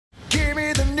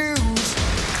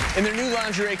In their new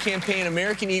lingerie campaign,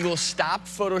 American Eagle stopped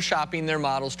photoshopping their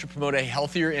models to promote a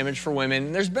healthier image for women.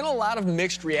 And there's been a lot of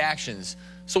mixed reactions.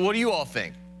 So what do you all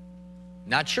think?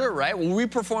 Not sure, right? Well, we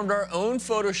performed our own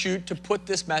photo shoot to put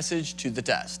this message to the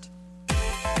test.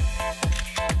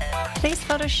 Today's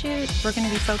photo shoot, we're going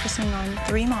to be focusing on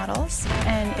 3 models,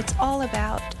 and it's all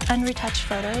about unretouched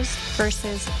photos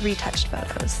versus retouched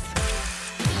photos.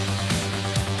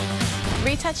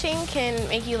 Retouching can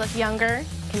make you look younger,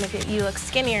 can make you look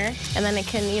skinnier, and then it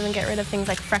can even get rid of things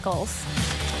like freckles.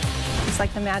 It's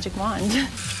like the magic wand.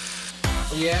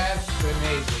 Yes,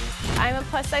 amazing. I'm a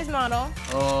plus-size model.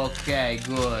 Okay,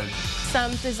 good.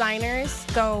 Some designers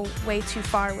go way too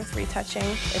far with retouching.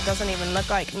 It doesn't even look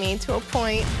like me to a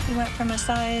point. We went from a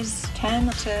size 10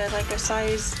 to like a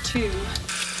size 2.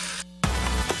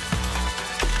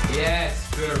 Yes,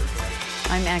 perfect.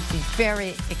 I'm actually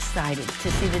very excited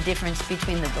to see the difference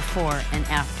between the before and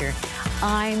after.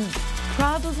 I'm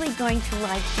probably going to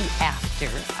like the after.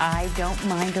 I don't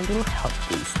mind a little help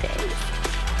these days.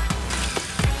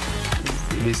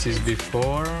 This is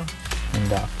before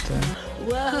and after.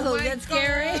 Whoa, that's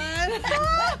scary.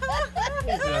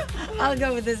 I'll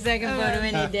go with the second photo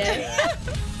any day.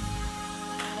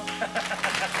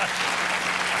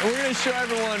 We're going to show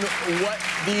everyone what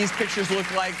these pictures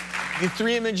look like. The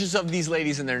 3 images of these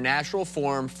ladies in their natural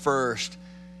form first.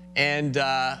 And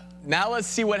now let's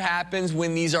see what happens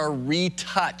when these are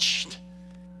retouched.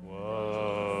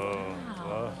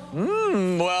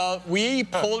 Well, we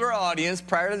polled our audience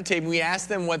prior to the tape. We asked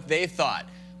them what they thought.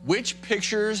 Which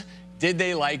pictures did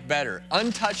they like better,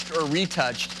 untouched or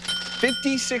retouched?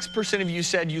 56% of you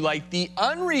said you liked the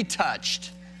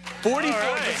unretouched.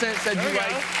 44% said you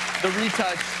liked the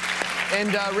retouched.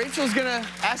 And Rachel's gonna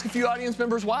ask a few audience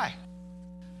members why.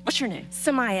 What's your name?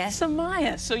 Samaya.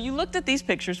 Samaya. So you looked at these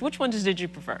pictures. Which ones did you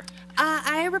prefer?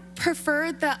 I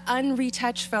prefer the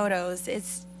unretouched photos.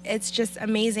 It's just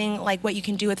amazing, like what you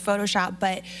can do with Photoshop,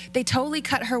 but they totally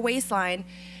cut her waistline,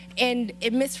 and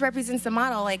it misrepresents the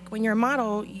model. Like when you're a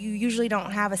model, you usually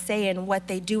don't have a say in what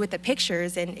they do with the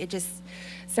pictures, and it's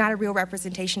not a real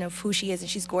representation of who she is, and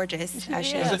she's gorgeous as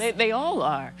she is. They all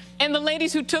are. And the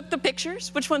ladies who took the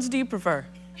pictures, which ones do you prefer?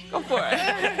 Go for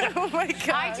it. Oh my God.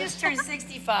 I just turned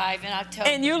 65 in October.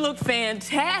 And you look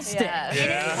fantastic.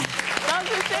 Yeah. Love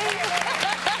to see you.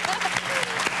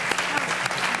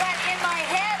 But in my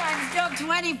head, I'm still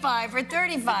 25 or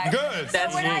 35. Good. So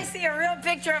when I see a real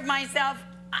picture of myself,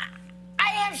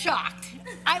 I am shocked.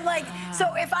 I'm like,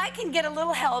 so if I can get a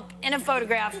little help in a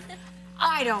photograph,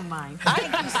 I don't mind.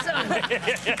 Thank you so much.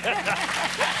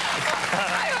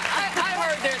 I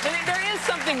heard there is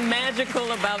something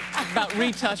magical about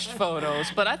retouched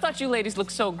photos, but I thought you ladies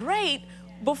looked so great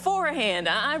beforehand.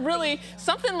 I really,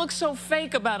 something looks so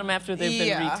fake about them after they've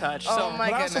been retouched. Oh my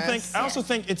goodness. I also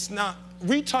think it's not,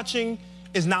 retouching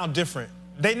is now different.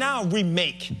 They now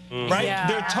remake, right? Yeah.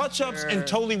 They're touch-ups and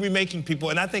totally remaking people,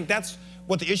 and I think that's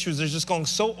what the issue is. They're just going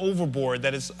so overboard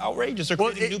that it's outrageous. They're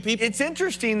creating new people. It's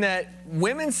interesting that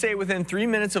women say within 3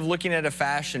 minutes of looking at a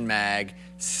fashion mag,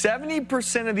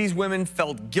 70% of these women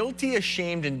felt guilty,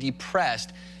 ashamed, and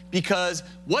depressed because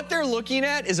what they're looking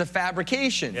at is a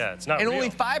fabrication. Yeah, it's not and real. only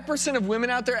 5% of women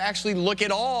out there actually look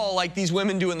at all like these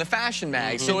women do in the fashion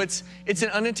mag. So it's an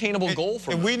unattainable goal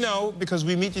for them. And we know, because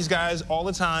we meet these guys all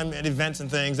the time at events and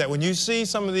things, that when you see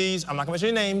some of these, I'm not gonna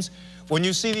mention any names, when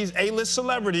you see these A-list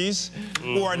celebrities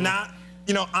who are not,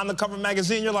 you know, on the cover of a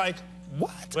magazine, you're like,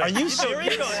 what? Are you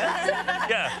serious?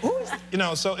 Yeah. You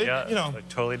know, so, you know. Like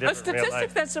totally A different real statistic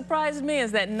life. that surprised me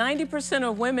is that 90%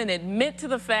 of women admit to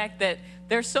the fact that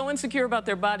they're so insecure about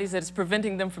their bodies that it's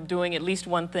preventing them from doing at least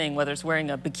one thing, whether it's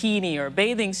wearing a bikini or a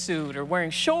bathing suit or wearing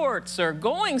shorts or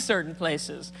going certain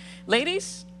places.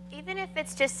 Ladies? Even if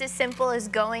it's just as simple as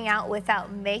going out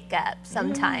without makeup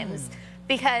sometimes.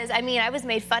 Because, I mean, I was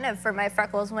made fun of for my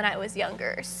freckles when I was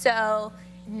younger. So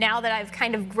now that I've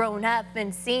kind of grown up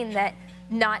and seen that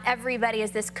not everybody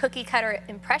is this cookie cutter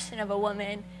impression of a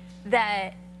woman,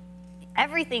 that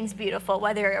everything's beautiful.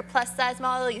 Whether you're a plus size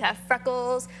model, you have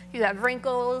freckles, you have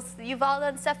wrinkles, you've all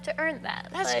done stuff to earn that.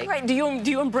 That's great. Do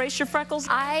you embrace your freckles?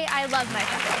 I love my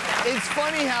freckles. It's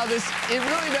funny how it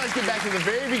really does get back to the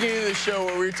very beginning of the show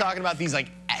where we were talking about these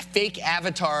like fake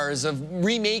avatars of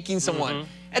remaking someone.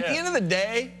 At the end of the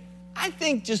day, I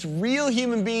think just real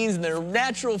human beings in their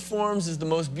natural forms is the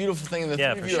most beautiful thing. And the three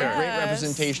of you are a great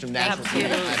representation of natural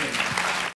people.